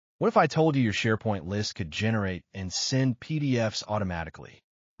What if I told you your SharePoint list could generate and send PDFs automatically?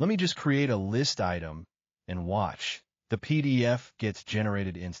 Let me just create a list item and watch. The PDF gets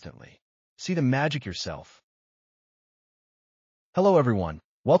generated instantly. See the magic yourself. Hello everyone,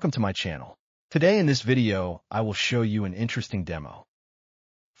 welcome to my channel. Today in this video, I will show you an interesting demo.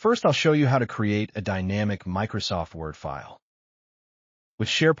 First, I'll show you how to create a dynamic Microsoft Word file with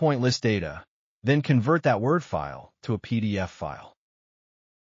SharePoint list data, then convert that Word file to a PDF file.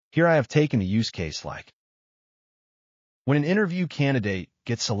 Here I have taken a use case like when an interview candidate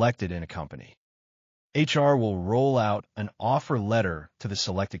gets selected in a company, HR will roll out an offer letter to the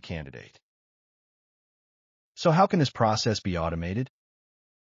selected candidate. So how can this process be automated?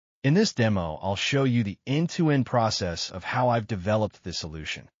 In this demo, I'll show you the end-to-end process of how I've developed this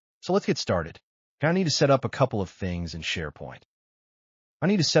solution. So let's get started. I need to set up a couple of things in SharePoint. I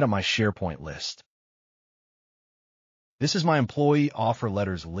need to set up my SharePoint list. This is my employee offer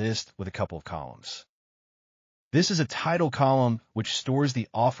letters list with a couple of columns. This is a title column which stores the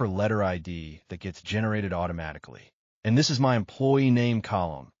offer letter ID that gets generated automatically. And this is my employee name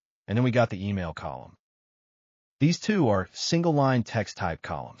column. And then we got the email column. These two are single-line text type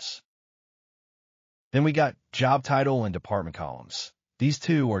columns. Then we got job title and department columns. These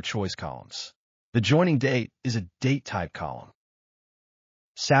two are choice columns. The joining date is a date type column.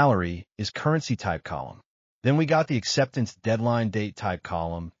 Salary is currency type column. Then we got the acceptance deadline date type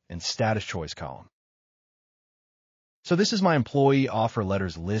column and status choice column. So this is my employee offer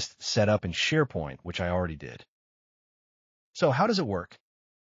letters list set up in SharePoint, which I already did. So how does it work?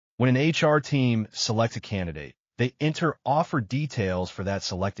 When an HR team selects a candidate, they enter offer details for that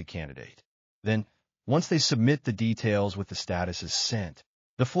selected candidate. Then, once they submit the details with the status as sent,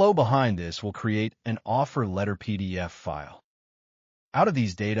 the flow behind this will create an offer letter PDF file out of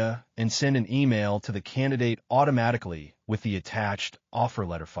these data and send an email to the candidate automatically with the attached offer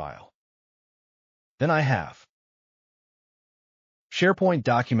letter file. Then I have SharePoint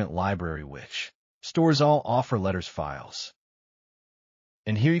document library, which stores all offer letters files.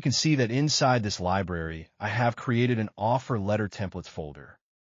 And here you can see that inside this library, I have created an offer letter templates folder.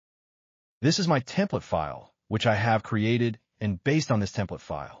 This is my template file, which I have created, and based on this template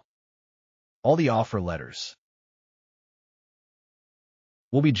file, all the offer letters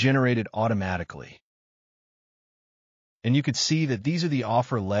will be generated automatically. And you could see that these are the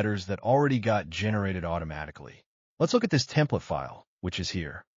offer letters that already got generated automatically. Let's look at this template file, which is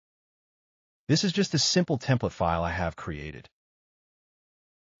here. This is just a simple template file I have created.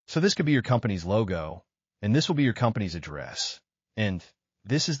 So this could be your company's logo, and this will be your company's address. And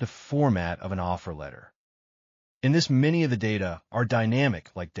this is the format of an offer letter. In this, many of the data are dynamic,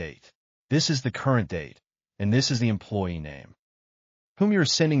 like date. This is the current date, and this is the employee name, whom you're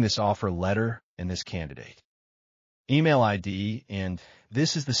sending this offer letter, and this candidate. Email ID, and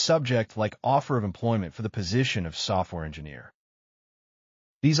this is the subject, like offer of employment for the position of software engineer.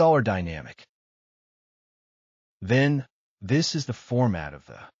 These all are dynamic. Then, this is the format of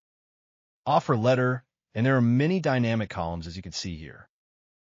the offer letter, and there are many dynamic columns, as you can see here.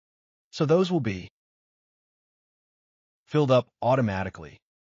 So those will be filled up automatically.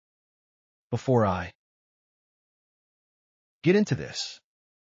 Before I get into this,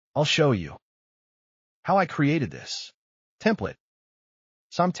 I'll show you how I created this template.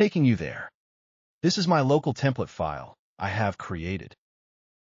 So I'm taking you there. This is my local template file I have created.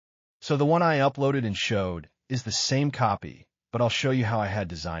 So the one I uploaded and showed is the same copy, but I'll show you how I had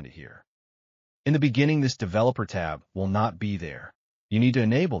designed it here. In the beginning, this developer tab will not be there. You need to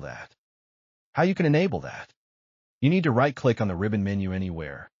enable that. How you can enable that? You need to right-click on the ribbon menu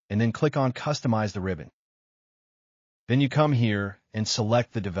anywhere, and then click on Customize the ribbon. Then you come here and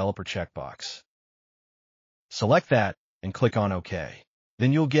select the developer checkbox. Select that and click on OK.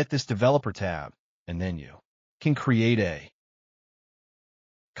 Then you'll get this developer tab, and then you can create a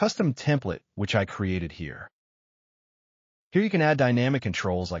custom template, which I created here. Here you can add dynamic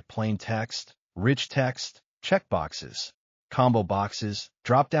controls like plain text, rich text, checkboxes, combo boxes,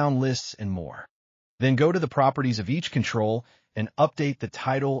 drop-down lists, and more. Then go to the properties of each control and update the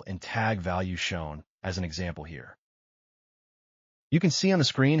title and tag value shown as an example here. You can see on the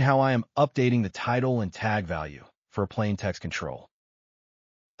screen how I am updating the title and tag value for a plain text control.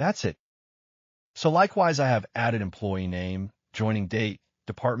 That's it. So likewise, I have added employee name, joining date,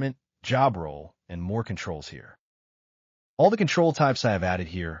 department, job role, and more controls here. All the control types I have added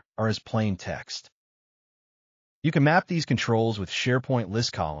here are as plain text. You can map these controls with SharePoint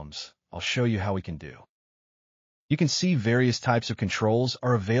list columns. I'll show you how we can do. You can see various types of controls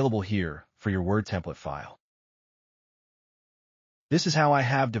are available here for your Word template file. This is how I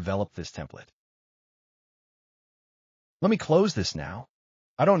have developed this template. Let me close this now.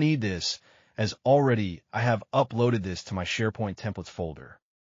 I don't need this, as already I have uploaded this to my SharePoint templates folder.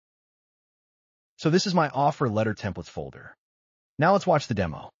 So this is my offer letter templates folder. Now let's watch the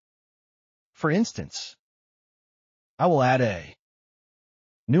demo. For instance, I will add a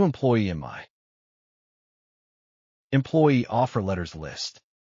new employee in my employee offer letters list.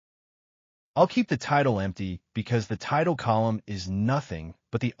 I'll keep the title empty because the title column is nothing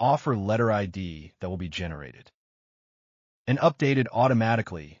but the offer letter ID that will be generated and updated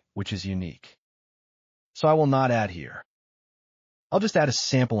automatically, which is unique. So I will not add here. I'll just add a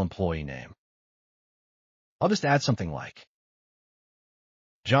sample employee name. I'll just add something like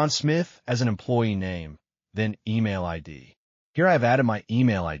John Smith as an employee name, then email ID. Here I have added my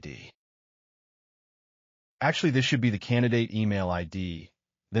email ID. Actually, this should be the candidate email ID.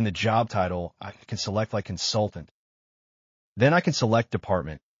 Then the job title, I can select like consultant. Then I can select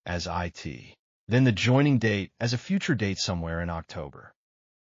department as IT. Then the joining date as a future date somewhere in October.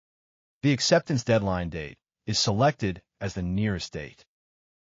 The acceptance deadline date is selected as the nearest date.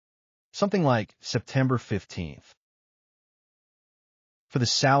 Something like September 15th. For the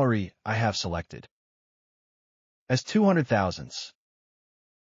salary, I have selected as 200,000.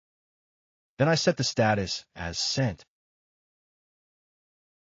 Then I set the status as sent.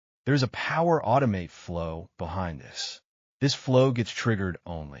 There's a Power Automate flow behind this. This flow gets triggered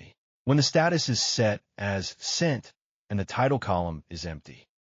only when the status is set as sent and the title column is empty.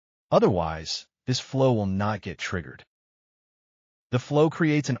 Otherwise, this flow will not get triggered. The flow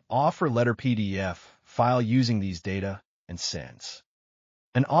creates an offer letter PDF file using these data and sends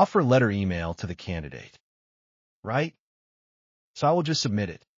an offer letter email to the candidate. Right? So I will just submit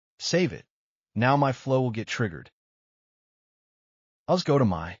it, save it. Now my flow will get triggered. I'll just go to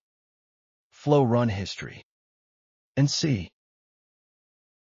my flow run history and see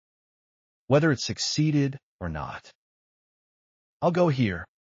whether it succeeded or not. I'll go here.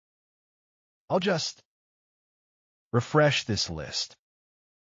 I'll just refresh this list.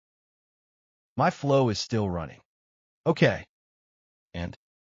 My flow is still running. Okay. And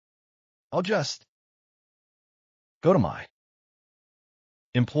I'll just go to my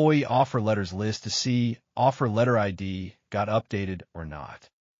employee offer letters list to see offer letter ID got updated or not.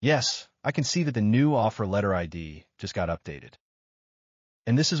 Yes, I can see that the new offer letter ID just got updated.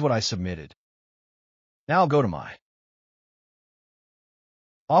 And this is what I submitted. Now I'll go to my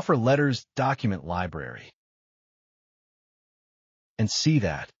offer letters document library and see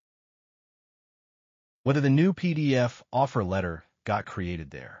that whether the new PDF offer letter got created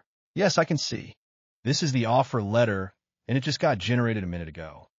there. Yes, I can see. This is the offer letter, and it just got generated a minute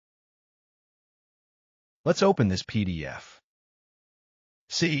ago. Let's open this PDF.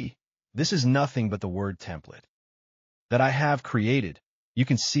 See, this is nothing but the Word template that I have created. You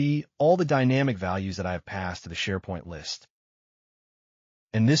can see all the dynamic values that I have passed to the SharePoint list.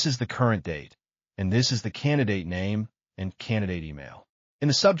 And this is the current date, and this is the candidate name and candidate email. In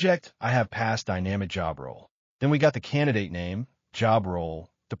the subject, I have passed dynamic job role. Then we got the candidate name, job role,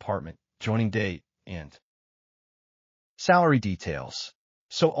 department, joining date, and salary details.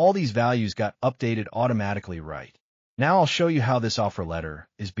 So all these values got updated automatically right. Now I'll show you how this offer letter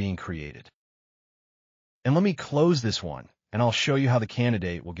is being created. And let me close this one, and I'll show you how the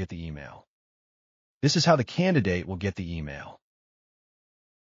candidate will get the email. This is how the candidate will get the email.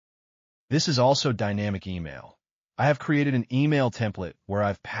 This is also dynamic email. I have created an email template where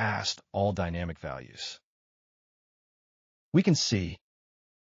I've passed all dynamic values. We can see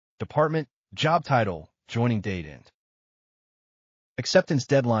department, job title, joining date, and acceptance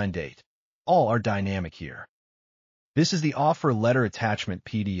deadline date. All are dynamic here. This is the offer letter attachment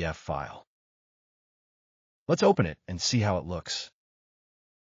PDF file. Let's open it and see how it looks.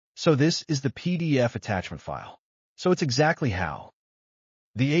 So this is the PDF attachment file. So it's exactly how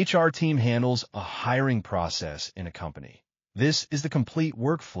the HR team handles a hiring process in a company. This is the complete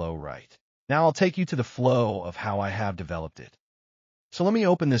workflow, right? Now I'll take you to the flow of how I have developed it. So let me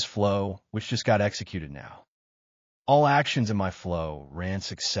open this flow, which just got executed now. All actions in my flow ran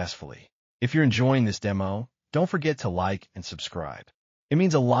successfully. If you're enjoying this demo, don't forget to like and subscribe. It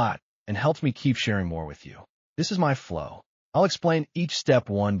means a lot and helps me keep sharing more with you. This is my flow. I'll explain each step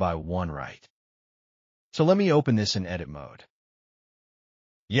one by one, right? So let me open this in edit mode.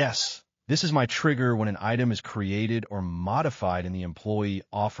 Yes, this is my trigger when an item is created or modified in the employee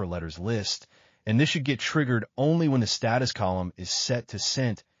offer letters list, and this should get triggered only when the status column is set to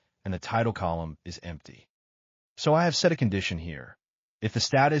sent and the title column is empty. So I have set a condition here. If the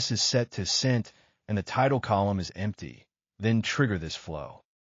status is set to sent and the title column is empty, then trigger this flow.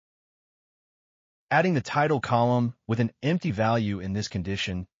 Adding the title column with an empty value in this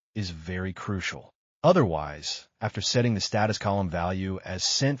condition is very crucial. Otherwise, after setting the status column value as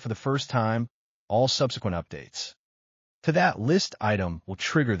sent for the first time, all subsequent updates to that list item will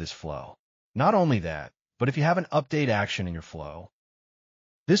trigger this flow. Not only that, but if you have an update action in your flow,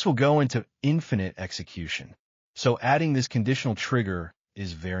 this will go into infinite execution. So adding this conditional trigger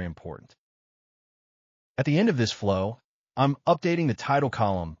is very important. At the end of this flow, I'm updating the title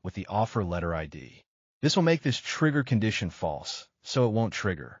column with the offer letter ID. This will make this trigger condition false, so it won't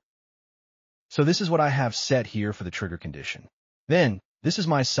trigger. So this is what I have set here for the trigger condition. Then, this is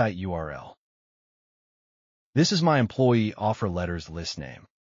my site URL. This is my employee offer letters list name.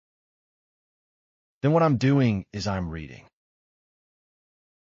 Then what I'm doing is I'm reading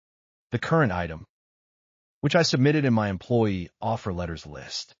the current item, which I submitted in my employee offer letters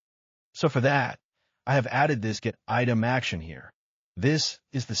list. So for that, I have added this get item action here. This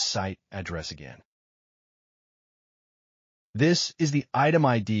is the site address again. This is the item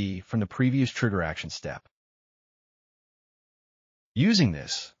ID from the previous trigger action step. Using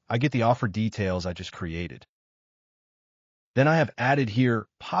this, I get the offer details I just created. Then I have added here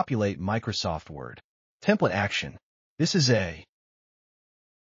populate Microsoft Word template action. This is a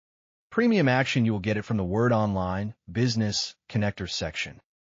premium action. You will get it from the Word Online Business Connector section,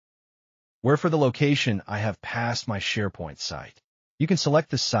 where for the location I have passed my SharePoint site. You can select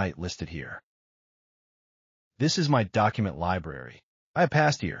the site listed here. This is my document library. I have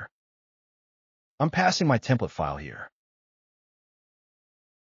passed here. I'm passing my template file here.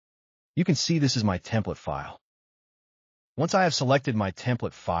 You can see this is my template file. Once I have selected my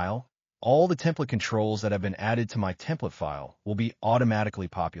template file, all the template controls that have been added to my template file will be automatically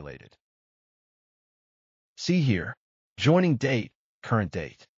populated. See here, joining date, current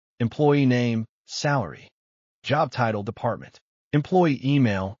date, employee name, salary, job title, department, employee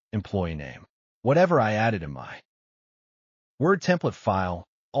email, employee name, whatever I added in my Word template file,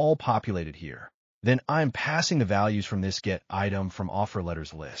 all populated here. Then I'm passing the values from this get item from offer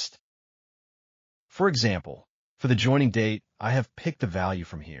letters list. For example, for the joining date, I have picked the value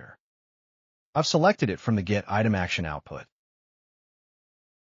from here. I've selected it from the get item action output.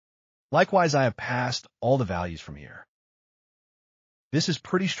 Likewise, I have passed all the values from here. This is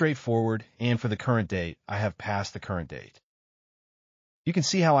pretty straightforward, and for the current date, I have passed the current date. You can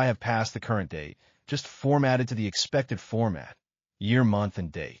see how I have passed the current date, just formatted to the expected format, year, month,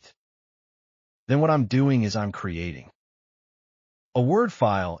 and date. Then what I'm doing is I'm creating a Word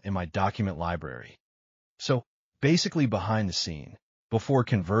file in my document library. So, basically behind the scene, before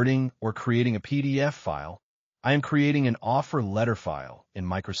converting or creating a PDF file, I am creating an offer letter file in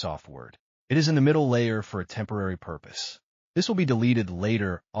Microsoft Word. It is in the middle layer for a temporary purpose. This will be deleted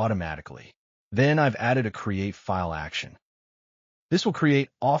later automatically. Then I've added a create file action. This will create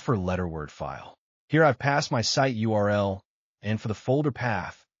offer letter Word file. Here I've passed my site URL, and for the folder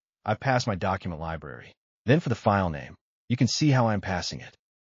path, I've passed my document library. Then for the file name, you can see how I'm passing it.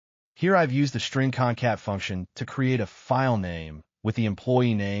 Here I've used the string concat function to create a file name with the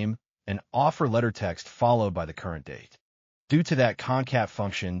employee name and offer letter text followed by the current date. Due to that concat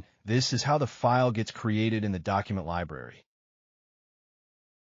function, this is how the file gets created in the document library.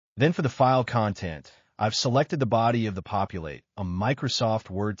 Then for the file content, I've selected the body of the populate, a Microsoft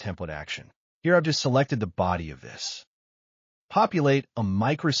Word template action. Here I've just selected the body of this. Populate a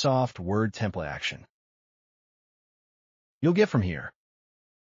Microsoft Word template action. You'll get from here.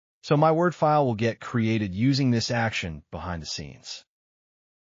 So my Word file will get created using this action behind the scenes.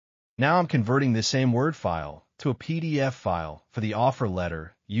 Now I'm converting this same Word file to a PDF file for the offer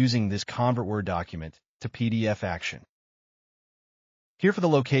letter using this Convert Word document to PDF action. Here for the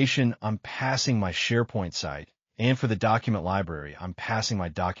location, I'm passing my SharePoint site, and for the document library, I'm passing my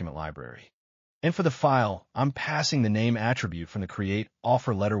document library. And for the file, I'm passing the name attribute from the Create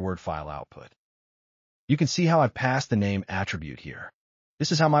Offer Letter Word file output. You can see how I've passed the name attribute here.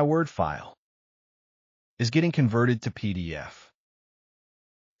 This is how my Word file is getting converted to PDF.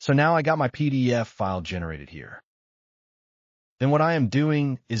 So now I got my PDF file generated here. Then what I am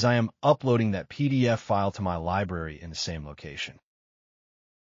doing is I am uploading that PDF file to my library in the same location.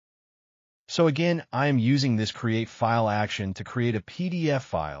 So again, I am using this create file action to create a PDF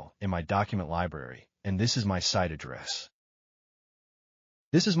file in my document library, and this is my site address.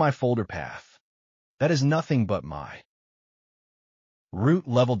 This is my folder path. That is nothing but my root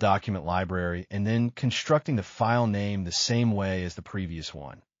level document library, and then constructing the file name the same way as the previous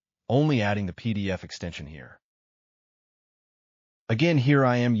one, only adding the PDF extension here. Again, here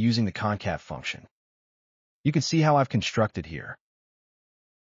I am using the concat function. You can see how I've constructed here.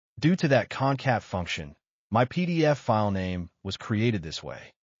 Due to that concat function, my PDF file name was created this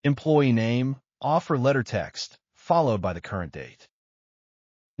way. Employee name, offer letter text, followed by the current date.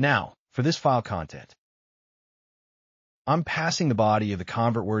 Now, for this file content. I'm passing the body of the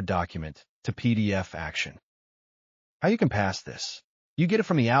Convert Word document to PDF action. How you can pass this? You get it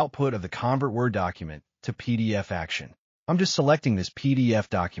from the output of the Convert Word document to PDF action. I'm just selecting this PDF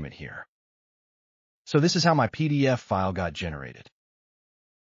document here. So this is how my PDF file got generated.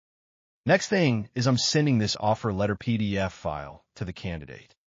 Next thing is I'm sending this offer letter PDF file to the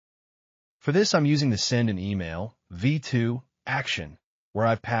candidate. For this, I'm using the Send an Email V2 action, where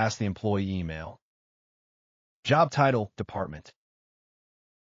I've passed the employee email, job title, department,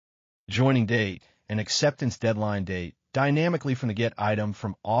 joining date, and acceptance deadline date dynamically from the Get item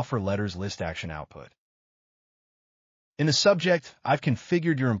from Offer Letters List Action output. In the subject, I've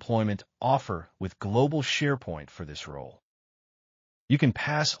configured your employment offer with global SharePoint for this role. You can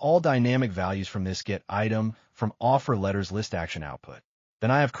pass all dynamic values from this Get item from Offer Letters List Action output.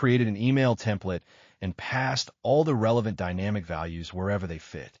 Then I have created an email template and passed all the relevant dynamic values wherever they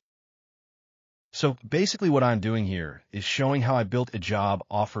fit. So basically what I'm doing here is showing how I built a job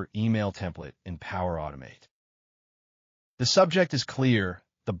offer email template in Power Automate. The subject is clear,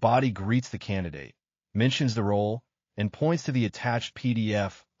 the body greets the candidate, mentions the role, and points to the attached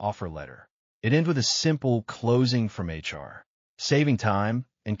PDF offer letter. It ends with a simple closing from HR, saving time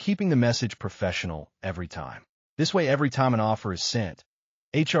and keeping the message professional every time. This way, every time an offer is sent,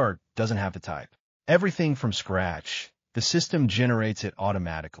 HR doesn't have to type everything from scratch. The system generates it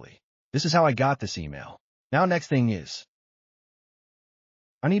automatically. This is how I got this email. Now, next thing is,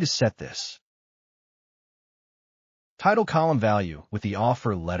 I need to set this title column value with the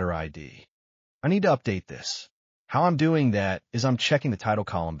offer letter ID. I need to update this. How I'm doing that is I'm checking the title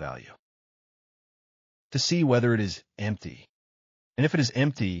column value to see whether it is empty. And if it is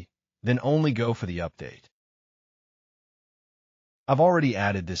empty, then only go for the update. I've already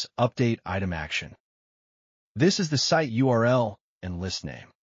added this update item action. This is the site URL and list name.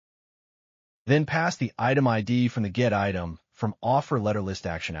 Then pass the item ID from the Get item from Offer Letter List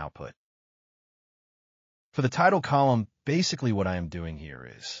Action output. For the title column, basically what I am doing here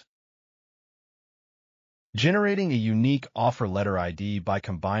is generating a unique offer letter ID by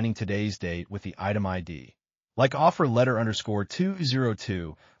combining today's date with the item ID, like offer letter underscore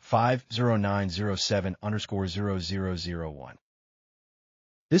 202 50907 underscore 0001.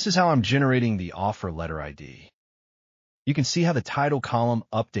 This is how I'm generating the offer letter ID. You can see how the title column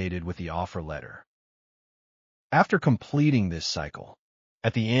updated with the offer letter. After completing this cycle,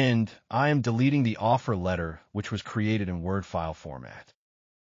 at the end, I am deleting the offer letter, which was created in Word file format.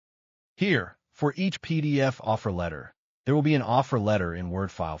 Here, for each PDF offer letter, there will be an offer letter in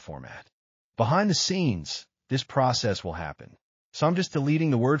Word file format. Behind the scenes, this process will happen. So I'm just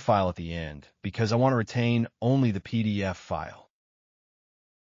deleting the Word file at the end because I want to retain only the PDF file.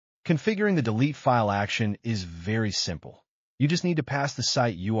 Configuring the delete file action is very simple. You just need to pass the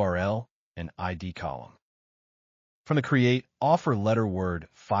site URL and ID column from the Create Offer Letter Word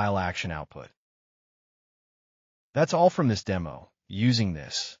file action output. That's all from this demo. Using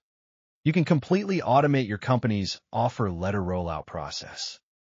this, you can completely automate your company's offer letter rollout process.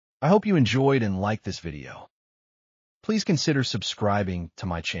 I hope you enjoyed and liked this video. Please consider subscribing to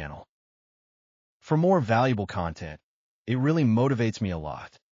my channel. For more valuable content, it really motivates me a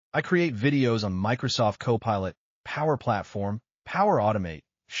lot. I create videos on Microsoft Copilot, Power Platform, Power Automate,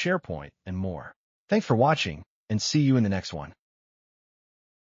 SharePoint, and more. Thanks for watching, and see you in the next one.